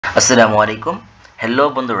আসসালামু আলাইকুম। হ্যালো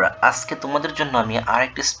বন্ধুরা, আজকে তোমাদের জন্য আমি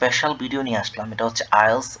আরেকটি স্পেশাল ভিডিও নিয়ে আসলাম। এটা হচ্ছে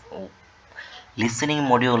আইএলস লিসেনিং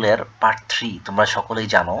মডিউলের পার্ট 3। তোমরা সকলেই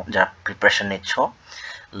জানো যারা প্রিপারেশন নিচ্ছ।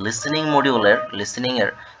 লিসেনিং এর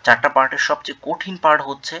 4টা পার্টের সবচেয়ে কঠিন পার্ট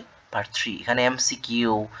হচ্ছে পার্ট 3। এখানে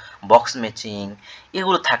এমসিকিউ, বক্স ম্যাচিং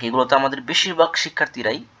এগুলো থাকে। এগুলোতে আমাদের বেশিরভাগ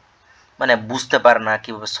শিক্ষার্থীরাই মানে বুঝতে পারে না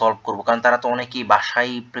কিভাবে সলভ করবো, কারণ তারা তো অনেকেই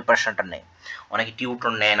বাসায় প্রিপারেশনটা নেয়, অনেকে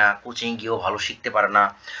টিউটর নেয় না, কোচিং গিয়েও ভালো শিখতে পারে না।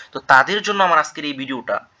 তো তাদের জন্য আমার আজকের এই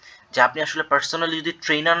ভিডিওটা, যে আপনি আসলে পার্সোনালি যদি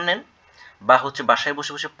ট্রেনার নেন বা হচ্ছে বাসায়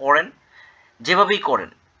বসে বসে পড়েন, যেভাবেই করেন,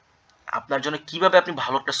 আপনার জন্য কিভাবে আপনি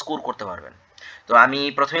ভালো একটা স্কোর করতে পারবেন। তো আমি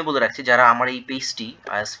প্রথমেই বলে রাখছি, যারা আমার এই পেজটি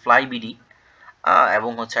আইএলটিএস ফ্লাই বিডি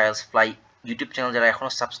এবং হচ্ছে আইএলটিএস ফ্লাই ইউটিউব চ্যানেল যারা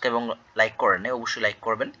এখনও সাবস্ক্রাইব এবং লাইক করেন না, অবশ্যই লাইক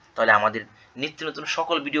করবেন, তাহলে আমাদের নিত্য নতুন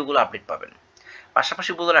সকল ভিডিওগুলো আপডেট পাবেন।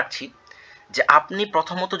 পাশাপাশি বলে রাখছি যে আপনি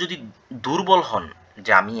প্রথমত যদি দুর্বল হন,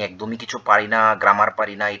 যে আমি একদমই কিছু পারি না, গ্রামার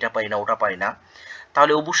পারি না, এটা পারি না, ওটা পারি না,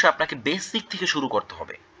 তাহলে অবশ্যই আপনাকে বেসিক থেকে শুরু করতে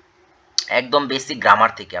হবে। একদম বেসিক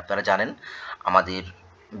গ্রামার থেকে। আপনারা জানেন আমাদের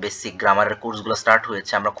বেসিক গ্রামারের কোর্সগুলো স্টার্ট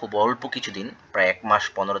হয়েছে। আমরা খুব অল্প কিছুদিন, প্রায় 1 মাস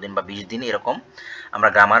 15 দিন বা 20 দিন এরকম আমরা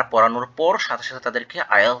গ্রামার পড়ানোর পর সাথে সাথে তাদেরকে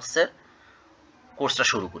আইএলটিএসের কোর্সটা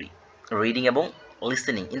শুরু করি, রিডিং এবং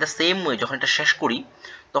listening. In the same way যখন এটা শেষ করি,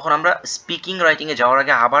 তখন আমরা স্পিকিং রাইটিংয়ে যাওয়ার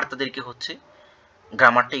আগে আবার তাদেরকে হচ্ছে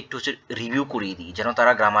গ্রামারটা একটু হচ্ছে রিভিউ করিয়ে দিই, যেন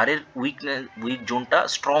তারা গ্রামারের উইক জোনটা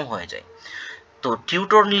স্ট্রং হয়ে যায়। তো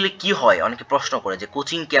টিউটর নিলে কি হয়, অনেকে প্রশ্ন করে যে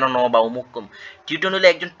কোচিং কেন নাও বা অমুক কম। টিউটর নিলে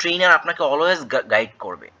একজন ট্রেনার আপনাকে অলওয়েজ গাইড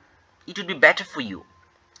করবে। It will be better for you.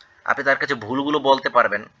 আপনি তার কাছে ভুলগুলো বলতে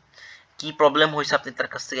পারবেন, কি প্রবলেম হয়েছে আপনি তার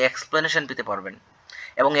কাছ থেকে এক্সপ্লেনেশন পেতে পারবেন,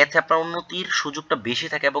 এবং এতে আপনার উন্নতির সুযোগটা বেশি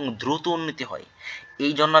থাকে এবং দ্রুত উন্নতি হয়।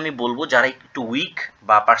 এই জন্য আমি বলবো, যারা একটু উইক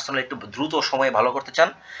বা পার্সোনাল একটু দ্রুত সময়ে ভালো করতে চান,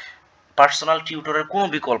 পার্সোনাল টিউটরের কোনো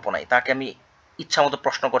বিকল্প নাই। তাকে আমি ইচ্ছা মতো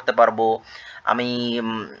প্রশ্ন করতে পারবো। আমি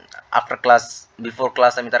আফটার ক্লাস, বিফোর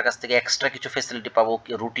ক্লাস আমি তার কাছ থেকে এক্সট্রা কিছু ফেসিলিটি পাবো,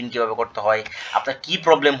 রুটিন কীভাবে করতে হয়, আপনার কী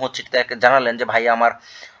প্রবলেম হচ্ছে তাকে জানালেন যে ভাই আমার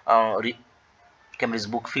কেমব্রিজ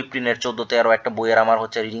বুক 15-এর 14-13 একটা বইয়ের আমার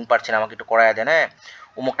হচ্ছে রিডিং পারছি না, আমাকে একটু করায় দেন, হ্যাঁ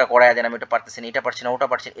অমুকটা করায় দেন, আমি এটা পারতেছি না, এটা পারছি না, ওটা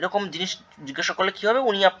পারছি না, এরকম জিনিস জিজ্ঞাসা করলে কী হবে,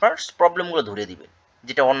 উনি আপনার প্রবলেমগুলো ধরিয়ে দিবে,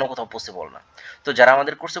 যেটা অন্য কোথাও পসিবল না। তো যারা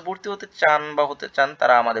আমাদের কোর্সে ভর্তি হতে চান বা হতে চান,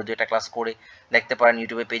 তারা আমাদের যেটা ক্লাস করে দেখতে পারেন।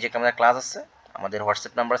 ইউটিউবে পেজে একটা আমাদের ক্লাস আছে, আমাদের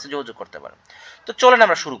হোয়াটসঅ্যাপ নাম্বার আছে, যোগাযোগ করতে পারেন। তো চলেন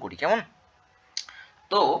আমরা শুরু করি, কেমন?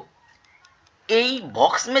 তো এই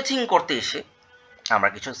বক্স ম্যাচিং করতে এসে আমরা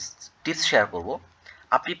কিছু টিপস শেয়ার করব।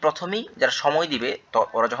 আপনি প্রথমেই যারা সময় দিবে, তো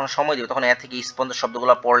ওরা যখন সময় দিবে তখন এ থেকে এই পর্যন্ত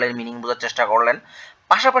শব্দগুলো পড়লেন, মিনিং বোঝার চেষ্টা করলেন।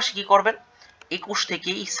 পাশাপাশি কি করবেন, 21 থেকে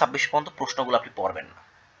 26 পর্যন্ত প্রশ্নগুলো আপনি পড়বেন না।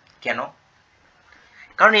 কেন?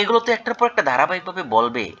 কারণ এগুলো তো একটার পর একটা ধারাবাহিকভাবে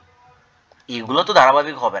বলবে। এগুলো তো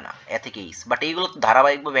ধারাবাহিক হবে না এ থেকে ইস, বাট এইগুলো তো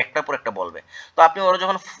ধারাবাহিকভাবে একটার পর একটা বলবে। তো আপনি ওরা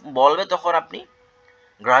যখন বলবে, তখন আপনি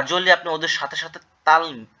গ্রাজুয়ালি আপনি ওদের সাথে সাথে তাল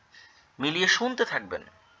মিলিয়ে শুনতে থাকবেন।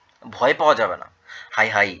 ভয় পাওয়া যাবে না। হাই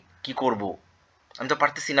হাই, কি করব, আমি তো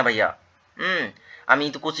পারতেছি না ভাইয়া। হুম, আমি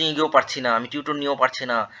তো কোচিংয়ে গিয়েও পারছি না, আমি টিউটর নিয়েও পারছি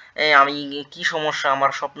না। আমি কি সমস্যা,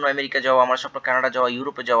 আমার স্বপ্ন আমেরিকা যাওয়া, আমার স্বপ্ন কানাডা যাওয়া,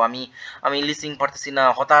 ইউরোপে যাওয়া, আমি আমি লিসিং পারতেছি না,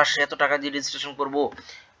 হতাশ, এত টাকা দিয়ে রেজিস্ট্রেশন করব।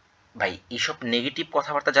 ভাই এইসব নেগেটিভ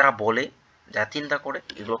কথাবার্তা যারা বলে, যারা চিন্তা করে,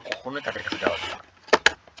 এগুলো কখনোই তাদের কাছে যাওয়া যায় না।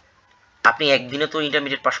 আপনি একদিনে তো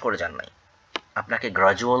ইন্টারমিডিয়েট পাস করে যান নাই। আপনাকে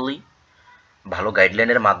গ্রাজুয়ালি ভালো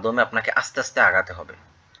গাইডলাইনের মাধ্যমে আপনাকে আস্তে আস্তে আগাতে হবে।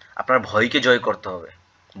 আপনার ভয়কে জয় করতে হবে।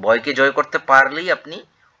 ভয়কে জয় করতে পারলেই আপনি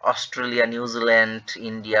অস্ট্রেলিয়া, নিউজিল্যান্ড,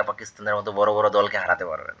 ইন্ডিয়া, পাকিস্তানের মতো বড় বড় দলকে হারাতে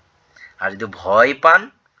পারবেন। আর যদি ভয় পান,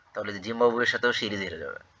 তাহলে জিম্বাবুয়ের সাথেও সিরিজ হেরে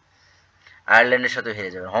যাবে, আয়ারল্যান্ডের সাথেও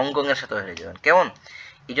হেরে যাবেন, হংকংয়ের সাথেও হেরে যাবেন। কেমন?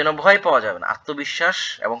 এই জন্য ভয় পাওয়া যাবে না। আত্মবিশ্বাস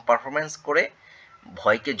এবং পারফরমেন্স করে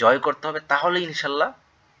ভয়কে জয় করতে হবে, তাহলে ইনশাল্লাহ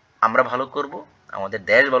আমরা ভালো করব, আমাদের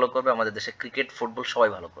দেশ ভালো করবে, আমাদের দেশে ক্রিকেট, ফুটবল সবাই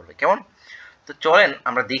ভালো করবে। কেমন? তো চলেন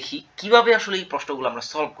আমরা দেখি কিভাবে আসলে এই প্রশ্নগুলো আমরা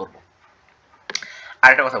সলভ করব।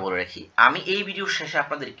 আরেকটা কথা বলে রাখি, আমি এই ভিডিওর শেষে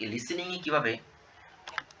আপনাদেরকে লিসেনিংয়ে কিভাবে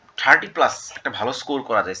 30+ একটা ভালো স্কোর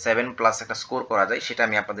করা যায়, 7+ একটা স্কোর করা যায়, সেটা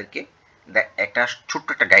আমি আপনাদেরকে একটা ছোট্ট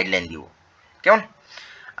একটা গাইডলাইন দিব। কেমন?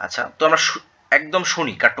 আচ্ছা, তো আমরা একদম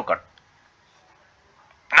শুনি কাট two cut.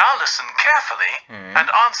 Now listen carefully and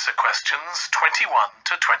answer questions 21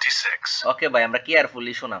 to 26. ওকে ভাই, আমরা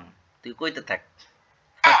কেয়ারফুলি শুনাম, তুই কইতে থাক।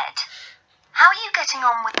 Ed, how are you getting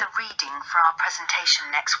on with the reading for our presentation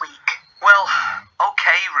next week? Well,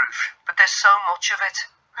 okay, Ruth, but there's so much of it.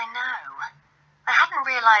 I know. I hadn't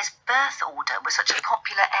realised birth order was such a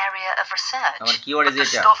popular area of research. But the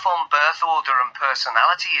stuff on birth order and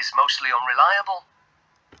personality is mostly unreliable.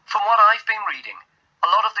 From what I've been reading, a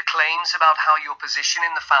lot of the claims about how your position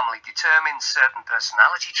in the family determines certain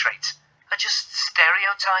personality traits are just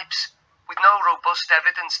stereotypes with no robust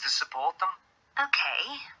evidence to support them. Okay,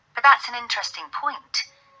 That's an interesting point.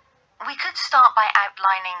 We could start by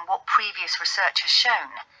outlining what previous research has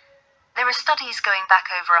shown. There are studies going back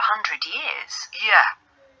over 100 years. Yeah,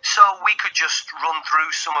 so we could just run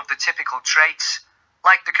through some of the typical traits.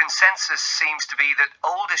 Like the consensus seems to be that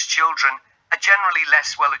oldest children are generally less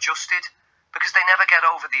well adjusted because they never get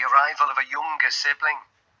over the arrival of a younger sibling.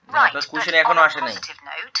 Right, আপনার but question on এখনো a আসে নাই। positive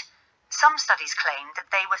note, some studies claim that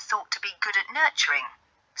they were thought to be good at nurturing.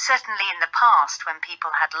 Certainly in the past, when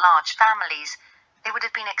people had large families, they would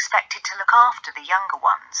have been expected to look after the younger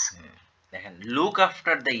ones. দেখেন look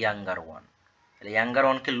after the younger one, তাহলে younger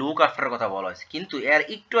ওয়ানকে look after কথা বলা হয়েছে, কিন্তু এর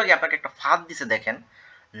একটু আগে আপনাকে একটা ফাঁদ দিছে দেখেন,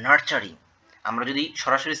 নার্চারিং। আমরা যদি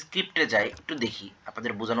সরাসরি স্ক্রিপ্টে যাই একটু দেখি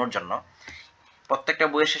আপনাদের বোঝানোর জন্য, প্রত্যেকটা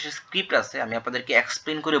বইয়ের শেষে স্ক্রিপ্ট আছে, আমি আপনাদেরকে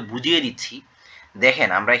এক্সপ্লেন করে বুঝিয়ে দিচ্ছি। দেখেন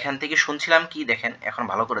আমরা এখান থেকে শুনছিলাম কি, দেখেন এখন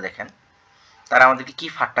ভালো করে দেখেন তারা আমাদেরকে কি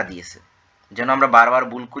ফাঁদটা দিয়েছে, যেন আমরা বারবার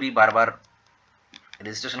ভুল করি, বারবার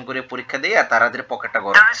রেজিস্ট্রেশন করে পরীক্ষা দেই আর তাদের পকেটটা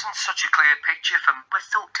গরম। There isn't such a clear picture from Were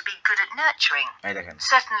thought to be good at nurturing. এই দেখেন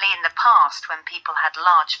Certainly in the past, when people had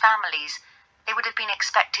large families, they would have been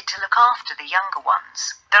expected to look after the younger ones.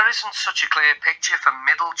 there isn't such a clear picture for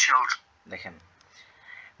middle children. দেখেন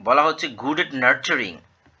বলা হচ্ছে good at nurturing,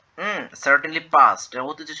 certainly past, এটা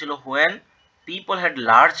হতে ছিল when people had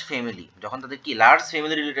large family, যখন তাদের কি large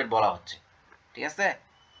family related বলা হচ্ছে, ঠিক আছে।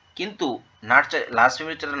 কিন্তু লার্জ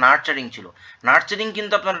ফ্যামিলিটা নার্চারিং ছিল, নার্চারিং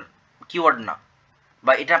কিন্তু আপনার কিওয়ার্ড না,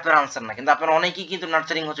 বা এটা আপনার আনসার না, কিন্তু আপনার অনেকেই কিন্তু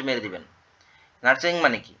নার্চারিং হচ্ছে মেরে দিবেন। নার্চারিং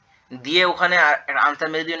মানে কি দিয়ে ওখানে আনসার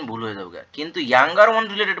মেরে দিবেন, ভুল হয়ে যাবে। কিন্তু ইয়াঙ্গার ওয়ান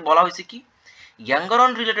রিলেটেড বলা হয়েছে কি, ইয়াঙ্গার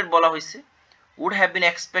ওয়ান রিলেটেড বলা হয়েছে would have been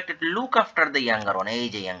expected to look after the younger one, এই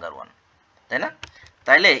যে ইয়াঙ্গার ওয়ান, তাই না?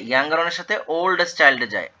 তাইলে ইয়াঙ্গার ওয়ানের সাথে ওল্ডেস্ট চাইল্ডে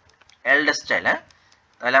যায়, এল্ডেস্ট চাইল্ড, হ্যাঁ।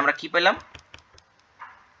 তাহলে আমরা কি পেলাম,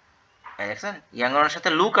 দেখছেন ইয়াঙ্গার ওয়ানের সাথে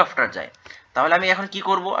লুক আফটার যায়। তাহলে আমি এখন কি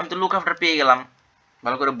করব, আমি তো লুক আফটার পেয়ে গেলাম,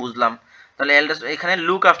 ভালো করে বুঝলাম। তাহলে এল্ডেস্ট এখানে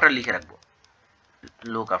লুক আফটার লিখে রাখবো,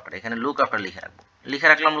 লুক আফটার, এখানে লুক আফটার লিখে রাখবো, লিখে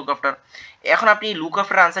রাখলাম লুক আফটার। এখন আপনি লুক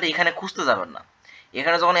আফটার আনসার এখানে খুঁজতে যাবেন না,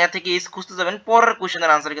 এখানে যখন এ থেকে এস খুঁজতে যাবেন পরের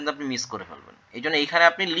কোশ্চেনের আনসার কিন্তু আপনি মিস করে ফেলবেন। এই জন্য এখানে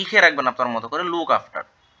আপনি লিখে রাখবেন আপনার মতো করে লুক আফটার।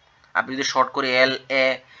 আপনি যদি শর্ট করে এল এ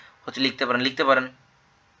হচ্ছে লিখতে পারেন,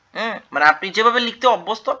 মানে আপনি যেভাবে লিখতে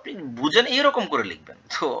অভ্যস্ত আপনি বুঝেন এইরকম করে লিখবেন।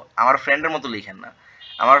 তো আমার ফ্রেন্ডের মতো লিখেন না,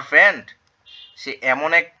 আমার ফ্রেন্ড সে এমন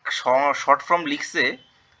এক শর্ট ফর্ম লিখছে,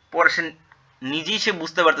 পরে সে নিজেই সে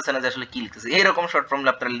বুঝতে পারতেছে না যে আসলে কি লিখতেছে। এইরকম শর্ট ফর্ম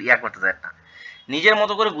আপনারা ইয়া করতে চান না, নিজের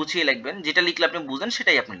মতো করে গুছিয়ে লিখবেন, যেটা লিখলে আপনি বুঝেন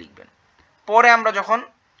সেটাই আপনি লিখবেন। পরে আমরা যখন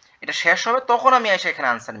এটা শেষ হবে তখন আমি এসে এখানে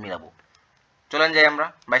আনসার মিলাবো। চলেন যাই আমরা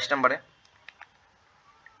 22 নম্বরে।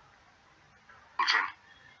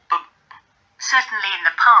 Certainly in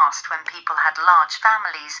the past, when people had large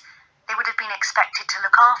families, they would have been expected to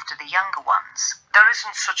look after the younger ones. There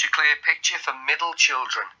isn't such a clear picture for middle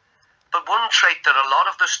children, but one trait that a lot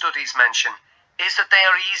of the studies mention is that they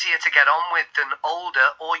are easier to get on with than older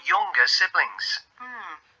or younger siblings.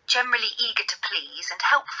 Generally eager to please and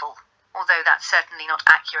helpful, although that's certainly not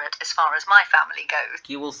accurate as far as my family goes.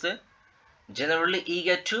 কি বলছে, generally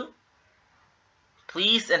eager to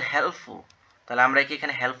please and helpful, তাহলে আমরা কি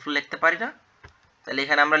এখানে helpful লিখতে পারি না? তাহলে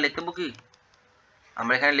এখানে আমরা লিখব কি,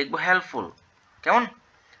 আমরা এখানে লিখব হেল্পফুল, কেমন?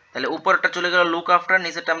 তাহলে উপরটা চলে গেল লুক আফটার,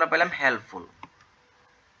 নিচেরটা আমরা পেলাম হেল্পফুল।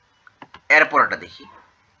 এরপরটা দেখি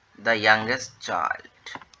দ্য ইয়াংগেস্ট চাইল্ড,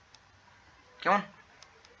 কেমন?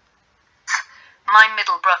 My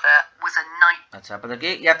middle brother was a knight. আচ্ছা আপনাদেরকে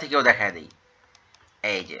ইয়া থেকেও দেখায় দেই,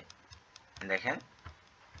 এই যে দেখেন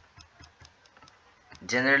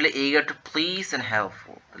generally eager to please and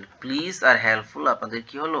helpful, তাহলে প্লিজ আর হেল্পফুল আপনাদের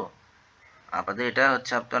কি হলো, আপনাদের এটা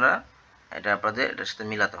হচ্ছে আপনারা এটা আপনাদের এটার সাথে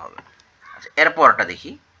মিলাতে হবে। আচ্ছা এরপরটা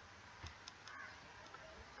দেখি,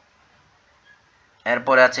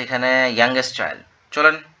 এরপরে আছে এখানে ইয়াংগেস্ট চাইল্ড।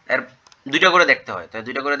 চলেন এর দুইটা করে দেখতে হয়, তাই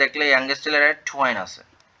দুইটা করে দেখলে ইয়াংগেস্ট চাইল্ডের টোয়াইন আছে,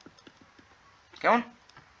 কেমন?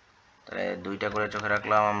 তাহলে দুইটা করে চোখে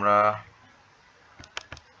রাখলাম আমরা।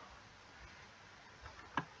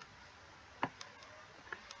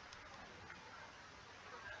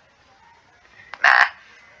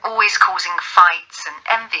 Always causing fights and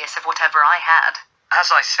envious of whatever I had. As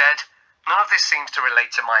I said, none of this seems to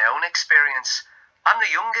relate to my own experience. I'm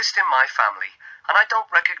the youngest in my family, and I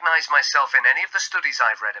don't recognize myself in any of the studies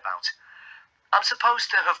I've read about. I'm supposed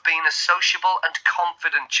to have been a sociable and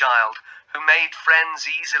confident child who made friends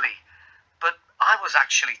easily, but I was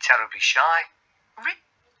actually terribly shy.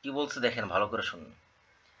 কি বলছে দেখেন, ভালো করে শুনুন।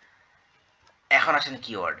 এখন আসেন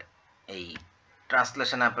keyword, এই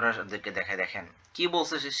translation আপনাদেরকে দেখায়, দেখেন কি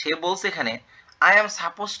বলছে সে বলছে এখানে I am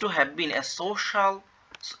supposed to have been a social,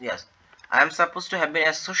 yes, I am supposed to have been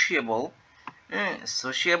a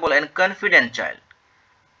sociable and confident child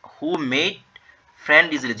who made friend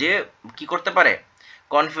easily, যে কি করতে পারে,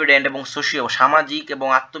 কনফিডেন্ট এবং সোশিয়াল, সামাজিক এবং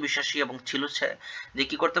আত্মবিশ্বাসী এবং ছিল যে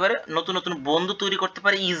কি করতে পারে, নতুন নতুন বন্ধু তৈরি করতে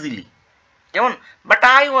পারে ইজিলি, কেমন। But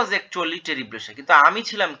I was actually terribly শাই, কিন্তু আমি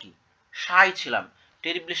ছিলাম কি, শাই ছিলাম,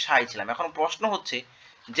 টেরিবলি শাই ছিলাম। এখন প্রশ্ন হচ্ছে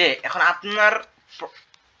যে এখন আপনার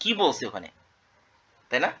কি বলছে ওখানে,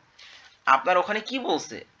 তাই না? আপনার ওখানে কি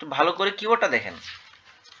বলছে একটু ভালো করে কিওয়ার্ডটা দেখেন।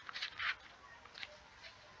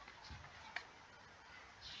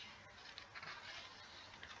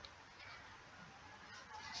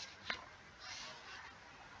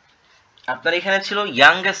 আপনার এখানে ছিল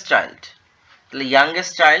ইয়াংগেস্ট চাইল্ড, তাহলে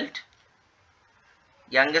ইয়াংগেস্ট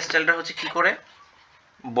চাইল্ডটা হচ্ছে কি করে,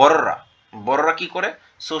 বড়রা কি করে,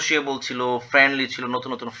 সোশিয়েবল ছিল, ফ্রেন্ডলি ছিল, নতুন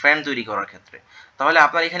নতুন ফ্রেন্ড তৈরি করার ক্ষেত্রে। তাহলে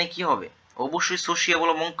আপনার এখানে কি হবে, অবশ্যই সোশিয়েবল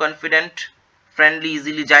এবং কনফিডেন্ট, ফ্রেন্ডলি,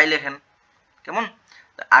 ইজিলি যাই লেখেন, কেমন।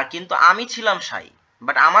 আর কিন্তু আমি ছিলাম শাই,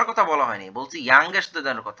 বাট আমার কথা বলা হয়নি, বলছি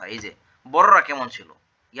ইয়াংগেস্টদের কথা। এই যে বড়রা কেমন ছিল,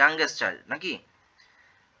 ইয়াংগেস্ট চাইল্ড নাকি।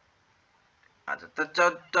 আচ্ছা,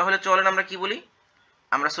 তাহলে চলেন আমরা কি বলি,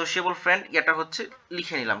 আমরা সোশিয়েবল ফ্রেন্ড এটা হচ্ছে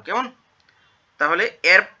লিখে নিলাম, কেমন। তাহলে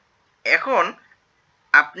এখন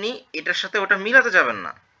আপনি এটার সাথে ওটা মিলাতে যাবেন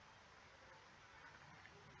না।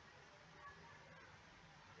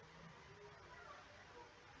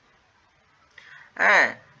 হ্যাঁ,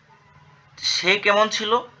 সে কেমন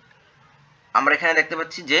ছিল, আমরা এখানে দেখতে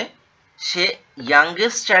পাচ্ছি যে সে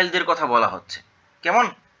ইয়াংগেস্ট চাইল্ডদের কথা বলা হচ্ছে, কেমন,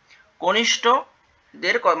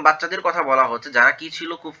 কনিষ্ঠদের বাচ্চাদের কথা বলা হচ্ছে, যারা কি ছিল,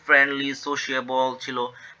 খুব ফ্রেন্ডলি সোশিয়েবল ছিল।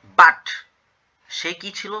 বাট সে কি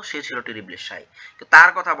ছিল, সে ছিল টেরিবলি শাই, তার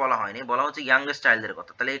কথা বলা হয়নি, বলা হচ্ছে ইয়াংগেস্ট চাইল্ডদের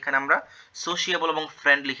কথা। তাহলে এখানে আমরা সোশিয়েবল এবং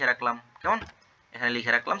ফ্রেন্ড লিখে রাখলাম, কেমন, এখানে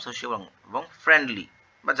লিখে রাখলাম সোশিয়েবল এবং ফ্রেন্ডলি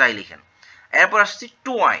বা যাই লিখেন। এরপর আসছি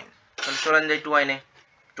টু আইন, তাহলে চলেন যাই টু আইনে,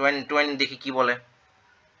 টু আইন দেখি কি বলে।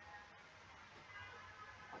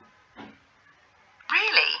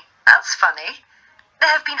 Really? That's funny.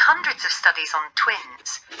 There have been hundreds of studies on twins,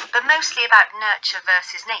 but mostly about nurture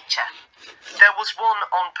versus nature. There was one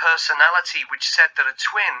on personality which said that a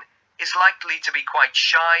twin is likely to be quite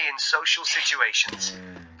shy in social situations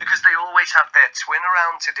because they always have their twin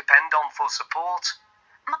around to depend on for support.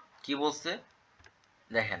 কি বলছে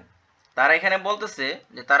দেখেন, তারা এখানে বলতেছে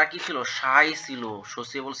যে তারা কি ছিল, শাই ছিল,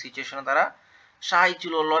 সোশিয়েবল সিচুয়েশনে তারা শাই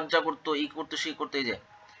ছিল, লজ্জা করতো, এই করতো সেই করতো। এই যে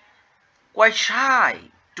কোয়াইট শাই,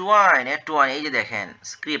 টুয়াইন, এই যে দেখেন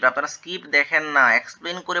স্ক্রিপ্ট, আপনারা স্ক্রিপ্ট দেখেন না,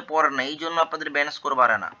 এক্সপ্লেন করে পড়েন না, এই জন্য আপনাদের ব্যান্স করে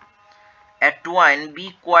পারে না। টুয়াইন B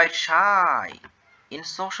quite shy in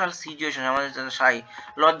social situation, আমাদের শাই,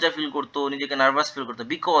 লজ্জা ফিল করতো, নিজেকে নার্ভাস ফিল করতো,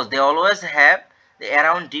 because they always have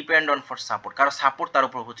around depend on for support, কারো সাপোর্ট তার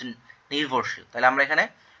উপর হচ্ছে নির্ভরশীল। তাহলে আমরা এখানে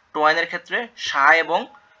টুয়াইনের ক্ষেত্রে শাই এবং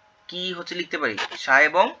কি হচ্ছে লিখতে পারি, শাই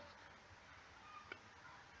এবং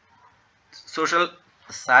social,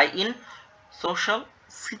 shy in social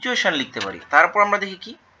situation লিখতে পারি। তারপর আমরা দেখি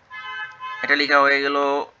কি, এটা লেখা হয়ে গেল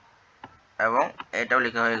এবং এটাও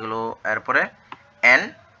লেখা হয়ে গেল। এরপরে এন,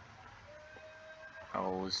 ও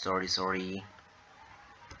সরি,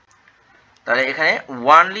 তাহলে এখানে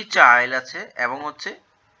ওয়ানলি চাইল্ড আছে এবং হচ্ছে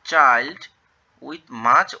child with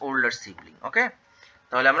much older sibling. ওকে,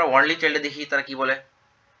 তাহলে আমরা ওয়ানলি চাইল্ডে দেখি তারা কি বলে।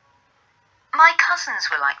 My cousins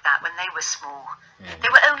were like that when they were small.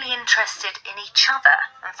 They were only interested in each other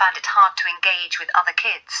and found it hard to engage with other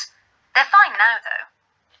kids. They're fine now, though.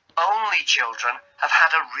 Only children have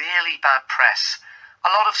had a really bad press.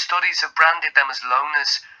 A lot of studies have branded them as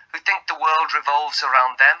loners who think the world revolves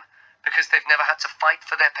around them because they've never had to fight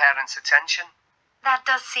for their parents' attention. That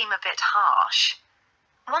does seem a bit harsh.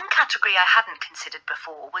 One category I hadn't considered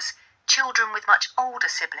before was children with much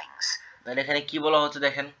older siblings. তাহলে এখানে কি বলা হচ্ছে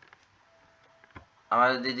দেখেন, আমরা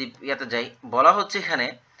যদি ইয়াতে যাই, বলা হচ্ছে এখানে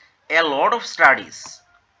a lot of studies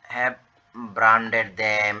have branded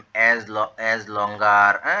them as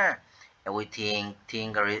longer, we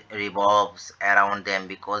think revolves around them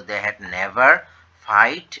because they had never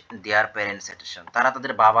fight their parents attention, তারা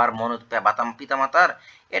তাদের বাবার পিতামাতার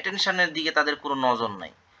অ্যাটেনশনের দিকে তাদের কোনো নজর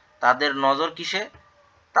নাই, তাদের নজর কিসে,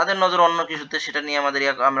 তাদের নজর অন্য কিছুতে, সেটা নিয়ে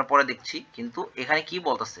আমরা পরে দেখছি। কিন্তু এখানে কি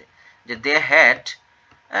বলতেছে যে they had,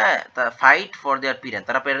 fight for their parent,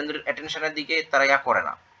 তারা প্যারেন্টদের অ্যাটেনশনের দিকে তারা ইয়া করে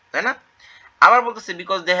না, তাই না। আবার বলতেছে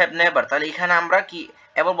বিকজ দে হ্যাভ নেভার, তাহলে এখানে আমরা কি,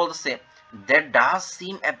 এবার বলতেছে that does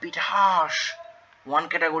SIM A bit Harsh, one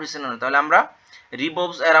category synonym, তাহলে আমরা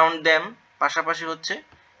রিভলভস অ্যারাউন্ড দেম পাশাপাশি হচ্ছে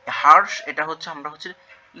হার্শ, এটা হচ্ছে আমরা হচ্ছে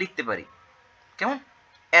লিখতে পারি, কেমন।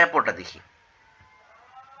 এরপরটা দেখি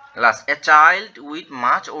last, a child with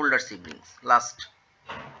much older siblings, last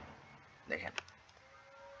দেখেন।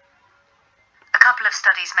 A couple of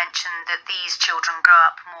studies mentioned that these children grow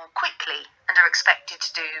up more quickly and are expected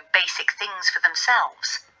to do basic things for themselves,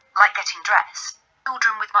 like getting dressed.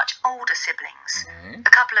 children with much older siblings.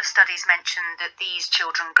 A couple of studies mentioned that these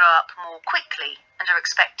children grow up more quickly and are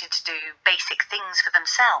expected to do basic things for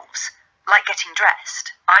themselves, like getting dressed.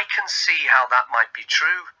 I can see how that might be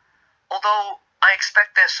true, although I expect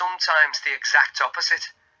they're sometimes the exact opposite,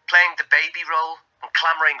 playing the baby role and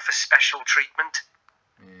clamoring for special treatment.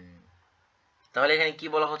 তাহলে এখানে কি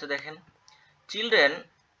বলা হচ্ছে দেখেন, children,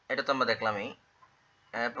 এটা তো আমরা দেখলামই,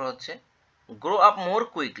 এরপর হচ্ছে গ্রো আপ মোর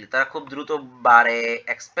কুইকলি, তারা খুব দ্রুত বাড়ে,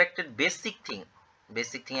 এক্সপেক্টেড বেসিক থিং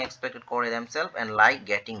এক্সপেক্টেড করে themself and like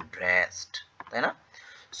getting dressed, তাই না?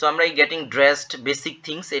 সো আমরা এই গেটিং ড্রেসড বেসিক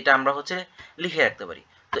থিংস এটা আমরা হচ্ছে লিখে রাখতে পারি।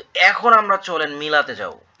 তো এখন আমরা চলেন মিলাতে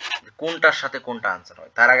যাও কোনটার সাথে কোনটা আনসার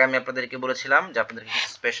হয়। তার আগে আমি আপনাদেরকে বলেছিলাম যে আপনাদেরকে কিছু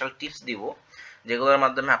স্পেশাল টিপস দিব যেগুলোর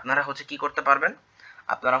মাধ্যমে আপনারা হচ্ছে কি করতে পারবেন,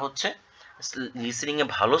 আপনারা হচ্ছে লিসেনিং এ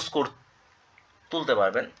ভালো স্কোর তুলতে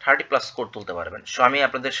পারবেন, 30+ স্কোর তুলতে পারবেন। সো আমি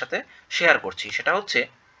আপনাদের সাথে শেয়ার করছি, সেটা হচ্ছে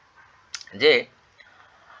যে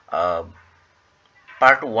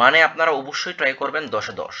পার্ট 1-এ আপনারা অবশ্যই ট্রাই করবেন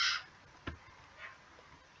 10-এ 10,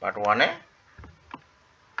 পার্ট 1-এ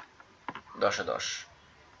 10-এ 10,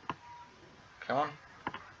 কেমন?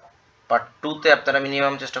 পার্ট 2-তে আপনারা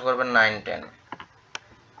মিনিমাম চেষ্টা করবেন 9-10.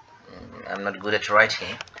 I'm not good at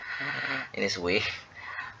writing in this way.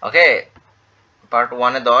 Okay, part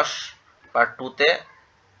 1-এ 10, part 2-তে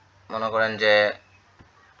মনে করেন যে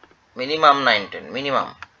মিনিমাম 9-10, মিনিমাম,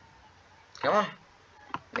 কেমন?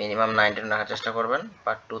 মিনিমাম 9-10 রাখার চেষ্টা করবেন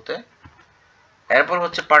পার্ট 2-তে। এরপর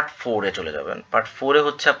হচ্ছে পার্ট 4-এ চলে যাবেন। পার্ট 4-এ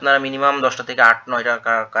হচ্ছে আপনারা মিনিমাম 10টা থেকে 8-9টা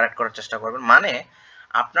কারেক্ট করার চেষ্টা করবেন। মানে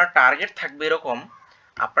আপনার টার্গেট থাকবে এরকম,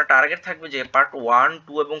 আপনার টার্গেট থাকবে যে পার্ট 1,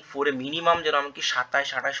 2 এবং 4-এ মিনিমাম যেন এমনকি 27,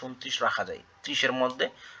 28, 29 রাখা যায়, 30-এর মধ্যে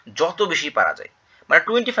যত বেশি পারা যায়, মানে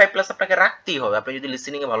 25+ আপনাকে রাখতেই হবে আপনি যদি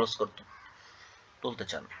লিসেনিং এ ভালো স্কোর তুলতে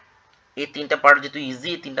চান। এই 3টা পার্ট যেহেতু ইজি,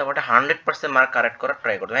 এই 3টা পার্টে 100% মার্ক কারেক্ট করার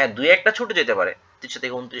ট্রাই করবেন। হ্যাঁ, 2-1টা ছুটে যেতে পারে, 30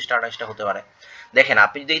 থেকে 29টা 28টা হতে পারে। দেখেন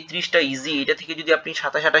আপনি যদি এই 30টা ইজি, এটা থেকে যদি আপনি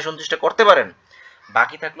 27, 28, 29টা করতে পারেন,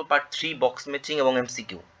 বাকি থাকলো পার্ট 3 বক্স ম্যাচিং এবং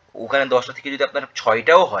এমসিকিউ, ওখানে 10টা থেকে যদি আপনার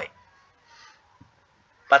 6টাও হয়,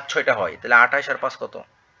 5-6টা হয়, তাহলে 28 আর 5 কত?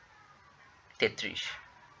 33,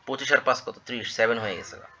 25 আর 5 কত? 30, 7 হয়ে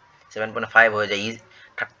গেছে, 7.5 হয়ে যায়।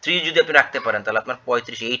 3 যদি আপনি রাখতে পারেন তাহলে আপনার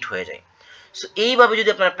 35, 8 হয়ে যায়। সো এইভাবে যদি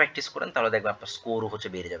আপনারা প্র্যাকটিস করেন তাহলে দেখবেন আপনার স্কোরও হচ্ছে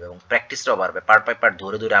বেড়ে যাবে এবং প্র্যাকটিসটাও বাড়বে। পার্ট বাই পার্ট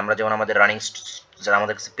ধরে ধরে আমরা যেমন আমাদের রানিং যারা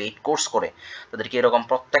আমাদের কাছে পেইড কোর্স করে তাদেরকে এরকম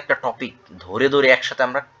প্রত্যেকটা টপিক ধরে ধরে একসাথে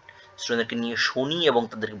আমরা স্টুডেন্টদেরকে নিয়ে শুনি এবং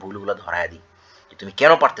তাদেরকে ভুলগুলো ধরায় দিই যে তুমি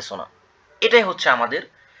কেন পারতেছো না। এটাই হচ্ছে আমাদের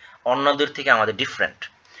অন্যদের থেকে আমাদের ডিফারেন্ট।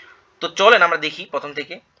 তো চলেন আমরা দেখি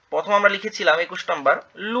প্রথম আমরা লিখেছিলাম 21 নাম্বার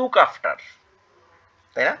লুক আফটার,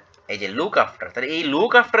 তাই না? এই যে লুক আফটার, তাহলে এই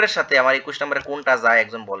লুক আফটারের সাথে আমার 21 নাম্বারে কোনটা যায়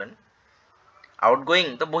একজন বলেন? আউটগোয়িং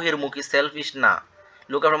তো বহির্মুখী, সেলফিশ না।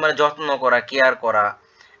 লুক আফটার মানে যত্ন করা, কেয়ার করা,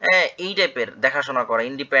 হ্যাঁ এই টাইপের, দেখাশোনা করা,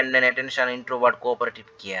 independent, attention, introvert, cooperative,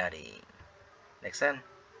 caring. দেখছেন,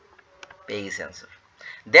 পেয়ে গেছে আনসার।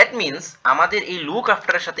 দ্যাট মিনস আমাদের এই লুক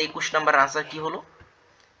আফটারের সাথে 21 নাম্বার আনসার কি হলো?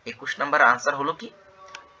 21 নাম্বার আনসার হলো কি?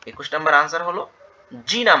 21 নাম্বার আনসার হলো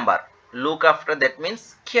G number, look after, that means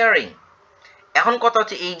caring. এখন কথা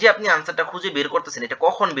হচ্ছে এই যে আপনি আনসারটা খুঁজে বের করতেছেন, এটা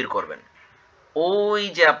কখন বের করবেন? ওই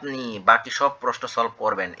যে আপনি বাকি সব প্রশ্ন সলভ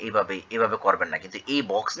করবেন এইভাবে করবেন না, কিন্তু এই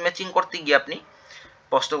বক্স ম্যাচিং করতে গিয়ে আপনি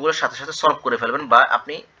প্রশ্নগুলোর সাথে সাথে সলভ করে ফেলবেন বা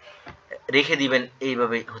আপনি রেখে দিবেন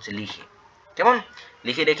এইভাবে হচ্ছে লিখে, কেমন?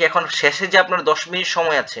 লিখে রেখে এখন শেষে যে আপনার 10 মিনিট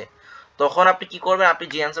সময় আছে তখন আপনি কি করবেন, আপনি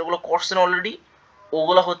যে অ্যান্সারগুলো করছেন অলরেডি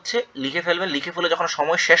ওগুলো হচ্ছে লিখে ফেলবেন। লিখে ফেলে যখন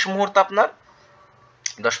সময় শেষ মুহূর্তে আপনার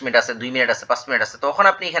 10 মিনিট আছে, 2 মিনিট আছে, 5 মিনিট আছে, তখন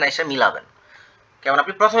আপনি এখানে এসে মিলাবেন। কেমন?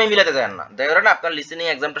 আপনি প্রথমে মিলাতে যান না, দেখা গেল না আপনার লিসেনিং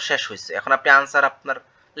এক্সামটা শেষ হয়েছে, এখন আপনি আনসার আপনার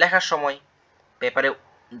লেখার সময় পেপারে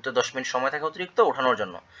তো 10 মিনিট সময় থাকে অতিরিক্ত ওঠানোর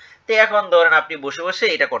জন্য, তো এখন ধরেন আপনি বসে বসে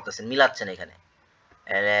এটা করতেছেন, মিলাচ্ছেন। এখানে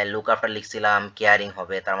লুক আফটার লিখছিলাম, কেয়ারিং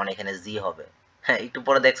হবে, তার মানে এখানে জি হবে, হ্যাঁ একটু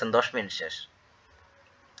পরে দেখছেন 10 মিনিট শেষ,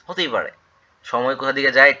 হতেই পারে সময় কোথা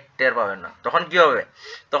দিকে যায় টের পাবেন না। তখন কি হবে?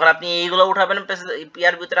 তখন আপনি এইগুলো উঠাবেন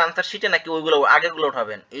পিয়ার ভিতরে আনসার শিটে নাকি ওইগুলো আগেরগুলো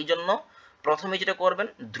উঠাবেন? এই জন্য প্রথমে যেটা করবেন,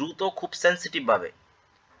 দ্রুত খুব সেন্সিটিভ ভাবে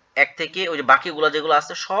এক থেকে ওই যে বাকিগুলো যেগুলো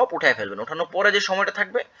আছে সব উঠায় ফেলবেন। উঠানোর পরে যে সময়টা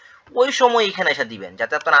থাকবে ওই সময় এখানে এসে দিবেন,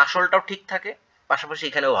 যাতে আপনার আসলটাও ঠিক থাকে, পাশাপাশি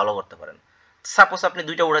এখানেও ভালো করতে পারেন। সাপোজ আপনি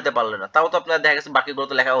 2টা উঠাতে পারলেন না, তাও তো আপনার দেখা গেছে বাকিগুলো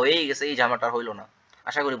তো লেখা হয়েই গেছে, এই ঝামেলাটা হইলো না।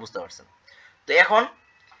 আশা করি বুঝতে পারছেন। তো এখন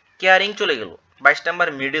কেয়ারিং চলে গেল। 22 নাম্বার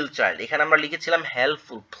মিডল চাইল্ড, এখানে আমরা লিখেছিলাম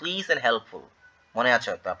হেল্পফুল, প্লিজ এন্ড হেল্পফুল, মনে আছে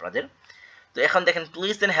হয়তো আপনাদের। তো এখন দেখেন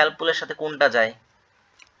প্লিজ এন্ড হেল্পফুলের সাথে কোনটা যায়?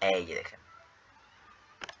 এই যে দেখেন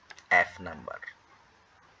F number,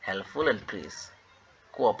 helpful and please,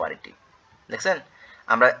 cooperative. দেখছেন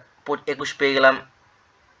আমরা 21 পেয়ে গেলাম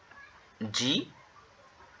জি,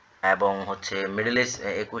 এবং হচ্ছে মিডল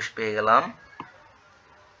 21 পেয়ে গেলাম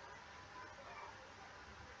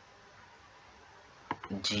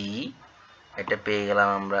জি, এটা পেয়ে গেলাম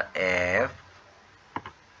আমরা এফ,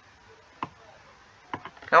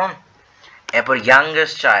 কেমন? এরপর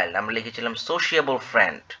ইয়াংগেস্ট চাইল্ড আমরা লিখেছিলাম সোশিয়েবল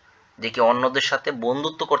ফ্রেন্ড, যে কি অন্যদের সাথে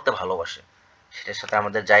বন্ধুত্ব করতে ভালোবাসে, সেটার সাথে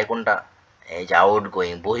আমাদের যায় কোনটা, এই যে আউট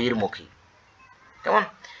গোয়িং, বহির্মুখী, কেমন?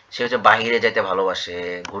 সে হচ্ছে বাহিরে যেতে ভালোবাসে,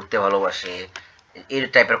 ঘুরতে ভালোবাসে, এর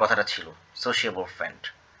টাইপের কথাটা ছিল সোশিয়েবল ফ্রেন্ড।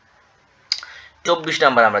 24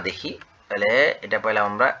 নাম্বার আমরা দেখি, তাহলে এটা পেলাম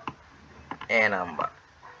আমরা এ নাম্বার,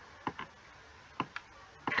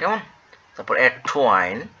 কেমন? তারপর এট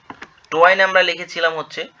টোয়াইন, টোয়াইন আমরা লিখেছিলাম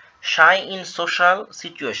হচ্ছে শাই ইন সোশ্যাল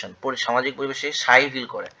সিচুয়েশন, সামাজিক পরিবেশে শাই ফিল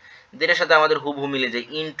করে, যেটার সাথে আমাদের হুবহু মিলে যায়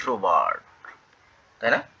ইন্ট্রোভার্ট,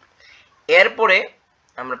 তাই না? এরপরে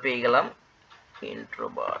আমরা পেয়ে গেলাম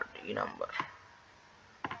ইন্ট্রোভার্ট, ই নাম্বার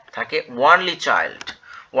থাকে ওয়ানলি চাইল্ড,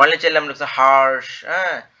 ওয়ানলি চাইল্ড আমরা লিখছি হার্শ,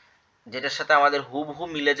 হ্যাঁ, যেটার সাথে আমাদের হুবহু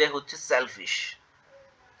মিলে যায় হচ্ছে সেলফিশ,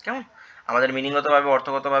 কেমন? আমাদের মিনিংগতভাবে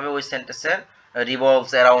অর্থগতভাবে ওই সেন্টেন্সের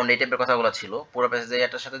রিভলভস অ্যারাউন্ড এই টাইপের কথাগুলো ছিল, পুরো প্যাসেজে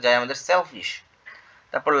এটার সাথে যায় আমাদের সেলফিশ।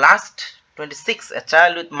 তারপর last 26 a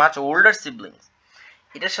child with much older siblings,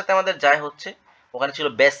 এটার সাথে আমাদের যায় হচ্ছে, ওখানে ছিল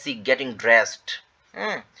বেসিক গেটিং ড্রেসড,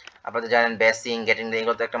 আপনাদের জানেন বেসিক গেটিং,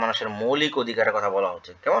 এগুলো তো একটা মানুষের মৌলিক অধিকারের কথা বলা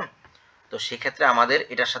হচ্ছে, কেমন? তো সেক্ষেত্রে আমাদের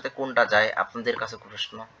এটার সাথে কোনটা যায়, আপনাদের কাছে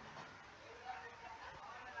প্রশ্ন,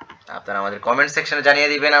 আপনারা আমাদের কমেন্ট সেকশনে জানিয়ে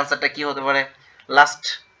দিবেন আনসারটা কি হতে পারে লাস্ট,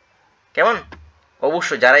 কেমন?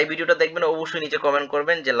 অবশ্যই যারা এই ভিডিওটা দেখবেন অবশ্যই নিচে কমেন্ট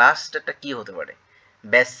করবেন যে লাস্টটা কি হতে পারে,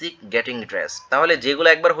 বেসিক গেটিং ড্রেস। তাহলে যেগুলো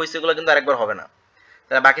একবার হয়েছে এগুলো কিন্তু আরেকবার হবে না,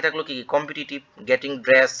 তাহলে বাকি থাকলো কি, কম্পিটিটিভ, গেটিং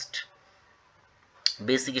ড্রেসড,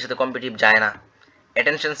 বেসিকের সাথে কম্পিটিটিভ যায় না,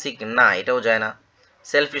 অ্যাটেনশন সিক না, এটাও যায় না,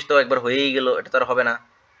 সেলফিশ তো একবার হয়েই গেল, এটা তো আর হবে না,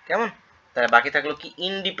 কেমন? তাহলে বাকি থাকলো কি,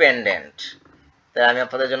 ইন্ডিপেন্ডেন্ট। তাই আমি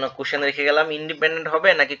আপনাদের জন্য কোশ্চেন রেখে গেলাম, ইন্ডিপেন্ডেন্ট হবে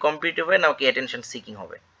নাকি কম্পিটিটিভ হবে নাকি অ্যাটেনশন সিকিং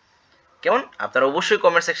হবে, কেমন? আপনারা অবশ্যই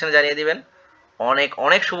কমেন্ট সেকশনে জানিয়ে দিবেন। অনেক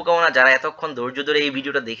অনেক শুভকামনা যারা এতক্ষণ ধৈর্য ধরে এই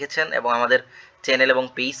ভিডিওটা দেখেছেন এবং আমাদের চ্যানেল এবং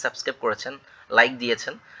পেজ সাবস্ক্রাইব করেছেন, লাইক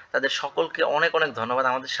দিয়েছেন, তাদের সকলকে অনেক অনেক ধন্যবাদ।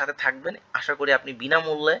 আমাদের সাথে থাকবেন, আশা করি আপনি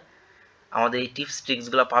বিনামূল্যে আমাদের এই টিপস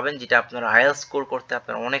ট্রিক্সগুলো পাবেন, যেটা আপনার আইএলটিএস স্কোর করতে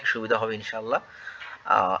আপনার অনেক সুবিধা হবে ইনশাআল্লাহ।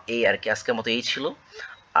 এই আর কি, আজকের মতো এই ছিল।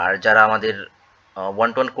 আর যারা আমাদের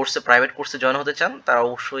 1-to-1 কোর্সে, প্রাইভেট কোর্সে জয়েন হতে চান, তারা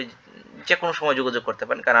অবশ্যই যে কোনো সময় যোগাযোগ করতে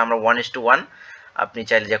পারেন, কারণ আমরা 1:1, আপনি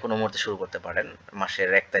চাইলে যে কোনো মুহূর্তে শুরু করতে পারেন, মাসের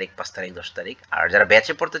 1 তারিখ, 5 তারিখ, 10 তারিখ। আর যারা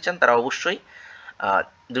ব্যাচে পড়তে চান তারা অবশ্যই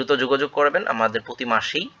দ্রুত যোগাযোগ করবেন, আমাদের প্রতি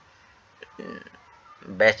মাসেই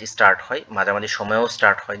ব্যাচ স্টার্ট হয়, মাঝামাঝি সময়েও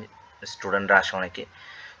স্টার্ট হয়, স্টুডেন্টরা আসে অনেকে।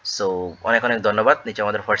 সো অনেক অনেক ধন্যবাদ। নিচে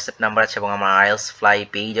আমাদের হোয়াটসঅ্যাপ নাম্বার আছে এবং আমার আইএলটিএস ফ্লাই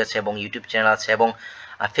পেজ আছে এবং ইউটিউব চ্যানেল আছে এবং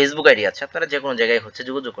ফেসবুক আইডি আছে, আপনারা যে কোনো জায়গায় হচ্ছে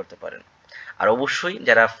যোগাযোগ করতে পারেন। আর অবশ্যই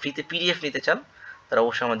যারা ফ্রিতে পিডিএফ নিতে চান তারা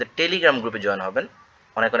অবশ্যই আমাদের টেলিগ্রাম গ্রুপে জয়েন হবেন।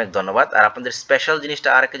 অনেক অনেক ধন্যবাদ। আর আপনাদের স্পেশাল জিনিসটা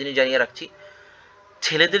আর একটা জিনিস জানিয়ে রাখছি,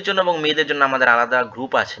 ছেলেদের জন্য এবং মেয়েদের জন্য আমাদের আলাদা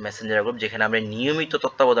গ্রুপ আছে, মেসেঞ্জার গ্রুপ, যেখানে আমরা নিয়মিত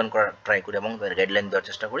তত্ত্বাবধান করার ট্রাই করি এবং তাদের গাইডলাইন দেওয়ার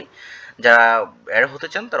চেষ্টা করি। যারা অ্যাড হতে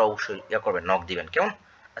চান তারা অবশ্যই করবেন, নক দিবেন, কেমন?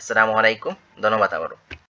 আসসালামু আলাইকুম, ধন্যবাদ আবারও।